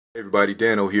Hey everybody,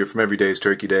 Dano here from Everyday's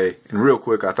Turkey Day. And real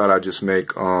quick, I thought I'd just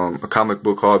make a comic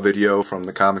book haul video from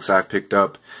the comics I've picked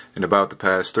up in about the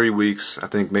past 3 weeks. I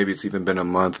think maybe it's even been a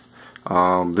month.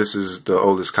 This is the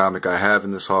oldest comic I have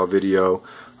in this haul video,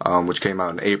 which came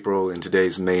out in April, and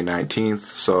today's May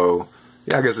 19th. So,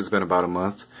 yeah, I guess it's been about a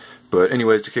month. But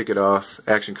anyways, to kick it off,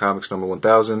 Action Comics number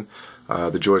 1000,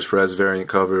 the George Perez variant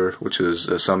cover, which is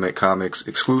a Summit Comics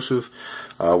exclusive,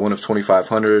 one of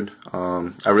 2,500.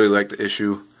 I really like the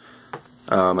issue.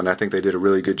 And I think they did a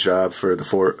really good job for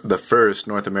the first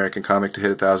North American comic to hit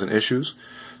 1,000 issues.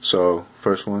 So,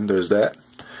 first one, there's that.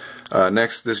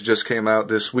 Next, this just came out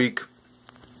this week.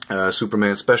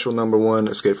 Superman Special number 1,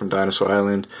 Escape from Dinosaur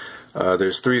Island.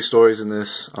 There's 3 stories in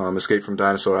this. Escape from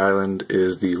Dinosaur Island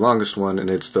is the longest one, and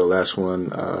it's the last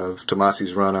one of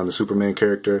Tomasi's run on the Superman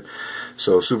character.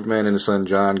 So, Superman and his son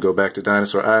John go back to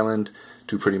Dinosaur Island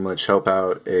to pretty much help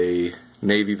out a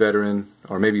Navy veteran,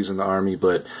 or maybe he's in the Army,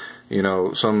 but you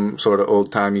know, some sort of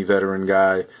old-timey veteran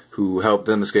guy who helped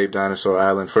them escape Dinosaur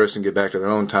Island first and get back to their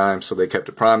own time, so they kept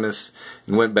a promise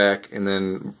and went back and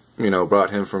then, you know,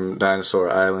 brought him from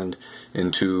Dinosaur Island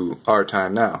into our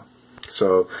time now.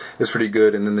 So it's pretty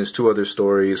good. And then there's 2 other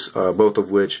stories, both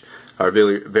of which are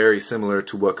very similar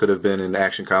to what could have been in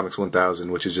Action Comics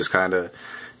 1000, which is just kind of,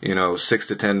 you know, 6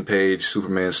 to 10 page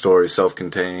Superman stories,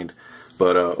 self-contained.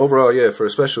 But overall, yeah, for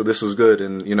a special, this was good,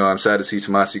 and, you know, I'm sad to see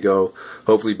Tomasi go.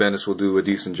 Hopefully Bendis will do a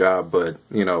decent job, but,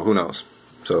 you know, who knows.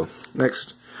 So,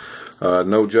 next,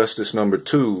 No Justice number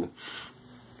 2.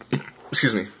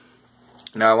 Excuse me.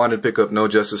 Now, I wanted to pick up No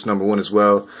Justice number 1 as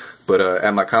well, but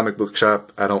at my comic book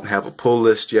shop, I don't have a pull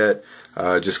list yet,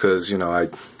 just because, you know, I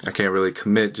can't really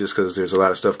commit just because there's a lot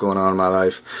of stuff going on in my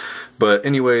life. But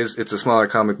anyways, it's a smaller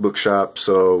comic book shop,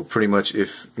 so pretty much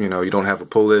if, you know, you don't have a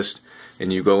pull list,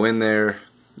 and you go in there,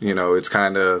 you know, it's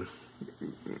kind of, I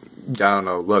don't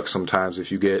know, luck sometimes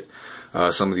if you get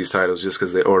some of these titles just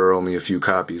because they order only a few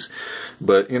copies.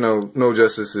 But, you know, No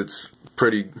Justice, it's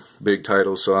pretty big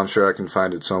title, so I'm sure I can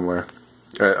find it somewhere.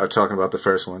 I'm talking about the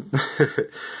first one.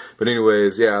 But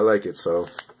anyways, yeah, I like it. So,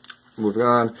 moving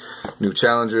on, New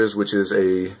Challengers, which is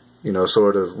a, you know,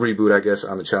 sort of reboot, I guess,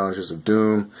 on the Challengers of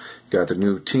Doom. Got the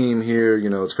new team here, you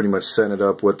know, it's pretty much setting it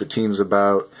up what the team's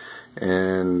about,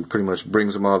 and pretty much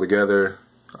brings them all together.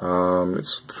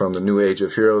 It's from the New Age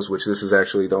of Heroes, which this is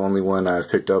actually the only one I've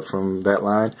picked up from that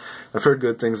line. I've heard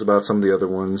good things about some of the other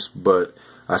ones, but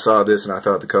I saw this and I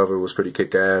thought the cover was pretty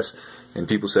kick-ass, and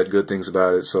people said good things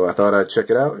about it, so I thought I'd check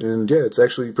it out, and yeah, it's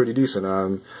actually pretty decent.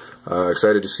 I'm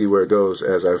excited to see where it goes,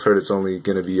 as I've heard it's only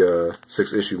going to be a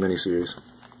 6-issue miniseries.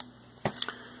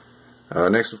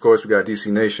 Next, of course, we got DC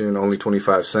Nation, only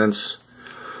 25 cents.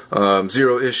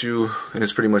 0 issue, and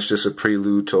it's pretty much just a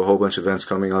prelude to a whole bunch of events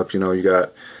coming up. You know, you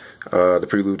got the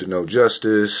prelude to No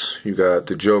Justice, you got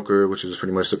the Joker, which is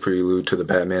pretty much the prelude to the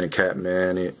Batman and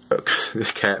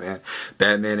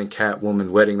Batman and Catwoman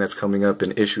wedding that's coming up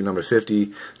in issue number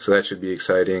 50, so that should be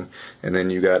exciting. And then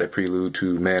you got a prelude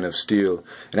to Man of Steel.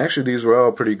 And actually these were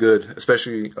all pretty good,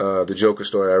 especially the Joker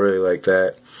story. I really like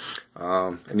that.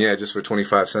 And yeah, just for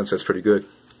 25 cents, that's pretty good.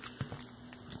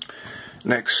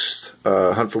 Next,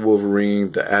 Hunt for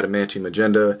Wolverine, the Adamantium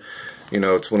Agenda. You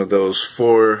know, it's one of those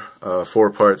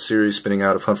four-part series spinning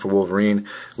out of Hunt for Wolverine,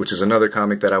 which is another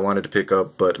comic that I wanted to pick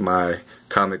up, but my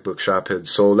comic book shop had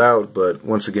sold out. But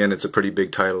once again, it's a pretty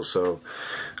big title, so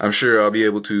I'm sure I'll be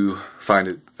able to find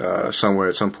it somewhere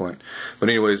at some point. But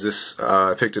anyways, this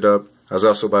I picked it up. I was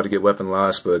also about to get Weapon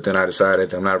Lost, but then I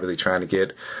decided I'm not really trying to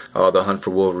get all the Hunt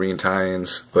for Wolverine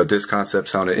tie-ins. But this concept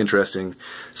sounded interesting,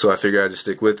 so I figured I'd just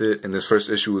stick with it. And this first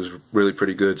issue was really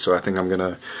pretty good, so I think I'm going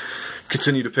to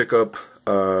continue to pick up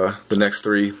the next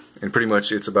 3. And pretty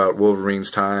much it's about Wolverine's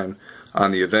time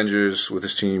on the Avengers with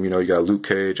his team. You know, you got Luke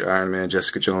Cage, Iron Man,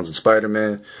 Jessica Jones, and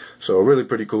Spider-Man. So really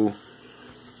pretty cool.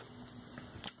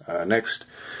 Next,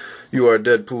 You Are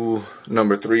Deadpool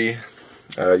number 3.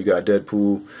 You got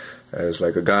Deadpool as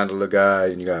like a gondola guy,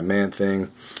 and you got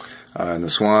Man-Thing in the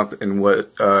swamp. And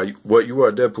what You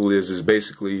Are Deadpool is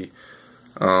basically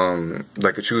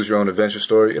like a choose-your-own-adventure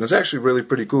story, and it's actually really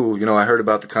pretty cool. You know, I heard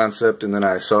about the concept, and then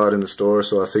I saw it in the store,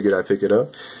 so I figured I'd pick it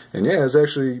up. And yeah, it's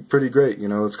actually pretty great. You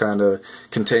know, it's kind of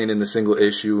contained in the single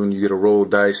issue, and you get to roll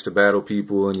dice to battle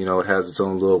people, and, you know, it has its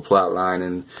own little plot line,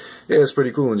 and yeah, it's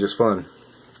pretty cool and just fun.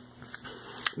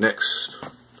 Next,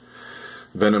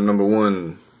 Venom number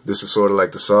 1. This is sort of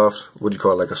like the soft, what do you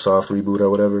call it, like a soft reboot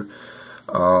or whatever,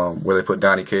 where they put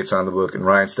Donny Cates on the book and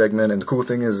Ryan Stegman. And the cool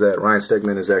thing is that Ryan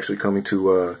Stegman is actually coming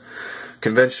to a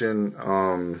convention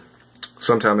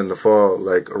sometime in the fall,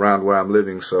 like around where I'm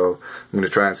living. So I'm going to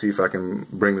try and see if I can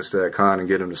bring this to that con and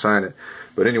get him to sign it.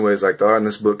 But anyways, like, the art in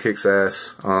this book kicks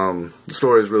ass. The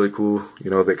story is really cool.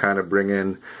 You know, they kind of bring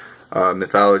in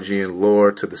mythology and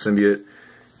lore to the symbiote.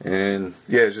 And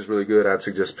yeah, it's just really good. I'd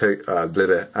suggest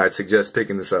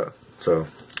picking this up. So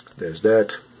there's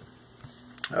that.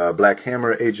 Black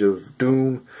Hammer, Age of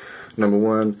Doom,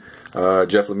 #1.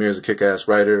 Jeff Lemire is a kick-ass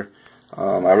writer.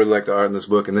 I really like the art in this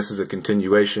book, and this is a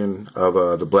continuation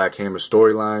of the Black Hammer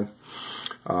storyline.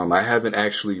 I haven't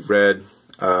actually read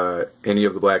any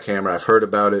of the Black Hammer. I've heard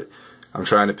about it. I'm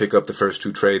trying to pick up the first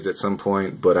 2 trades at some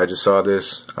point, but I just saw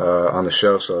this on the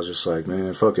shelf, so I was just like,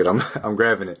 man, fuck it, I'm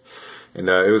grabbing it. And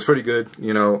it was pretty good.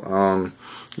 You know,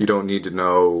 you don't need to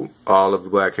know all of the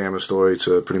Black Hammer story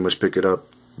to pretty much pick it up,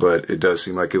 but it does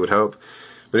seem like it would help.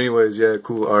 But anyways, yeah,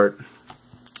 cool art.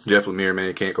 Jeff Lemire,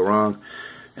 man, can't go wrong.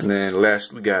 And then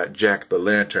last we got Jack the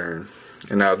Lantern.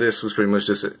 And now this was pretty much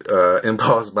just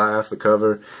impulse buy off the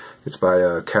cover. It's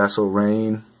by Castle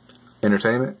Rain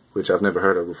Entertainment, which I've never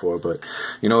heard of before, but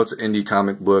you know, it's an indie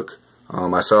comic book.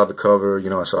 I saw the cover, you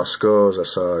know, I saw skulls, I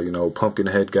saw, you know, pumpkin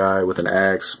head guy with an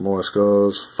axe, more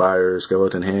skulls, fire,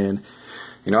 skeleton hand.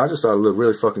 You know, I just thought it looked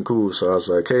really fucking cool, so I was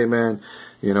like, hey man,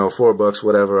 you know, $4,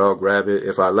 whatever, I'll grab it.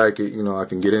 If I like it, you know, I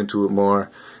can get into it more.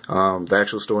 The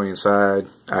actual story inside,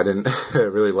 I didn't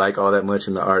really like all that much,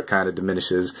 and the art kind of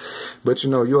diminishes. But, you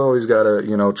know, you always gotta,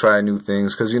 you know, try new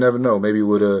things, because you never know, maybe it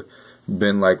would have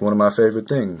been like one of my favorite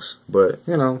things. But,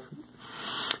 you know,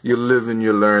 you live and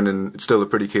you learn, and it's still a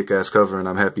pretty kick-ass cover, and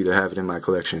I'm happy to have it in my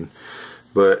collection.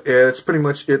 But yeah, it's pretty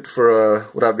much it for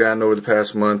what I've gotten over the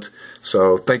past month.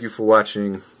 So thank you for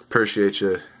watching. Appreciate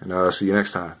you, and I'll see you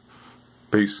next time.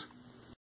 Peace.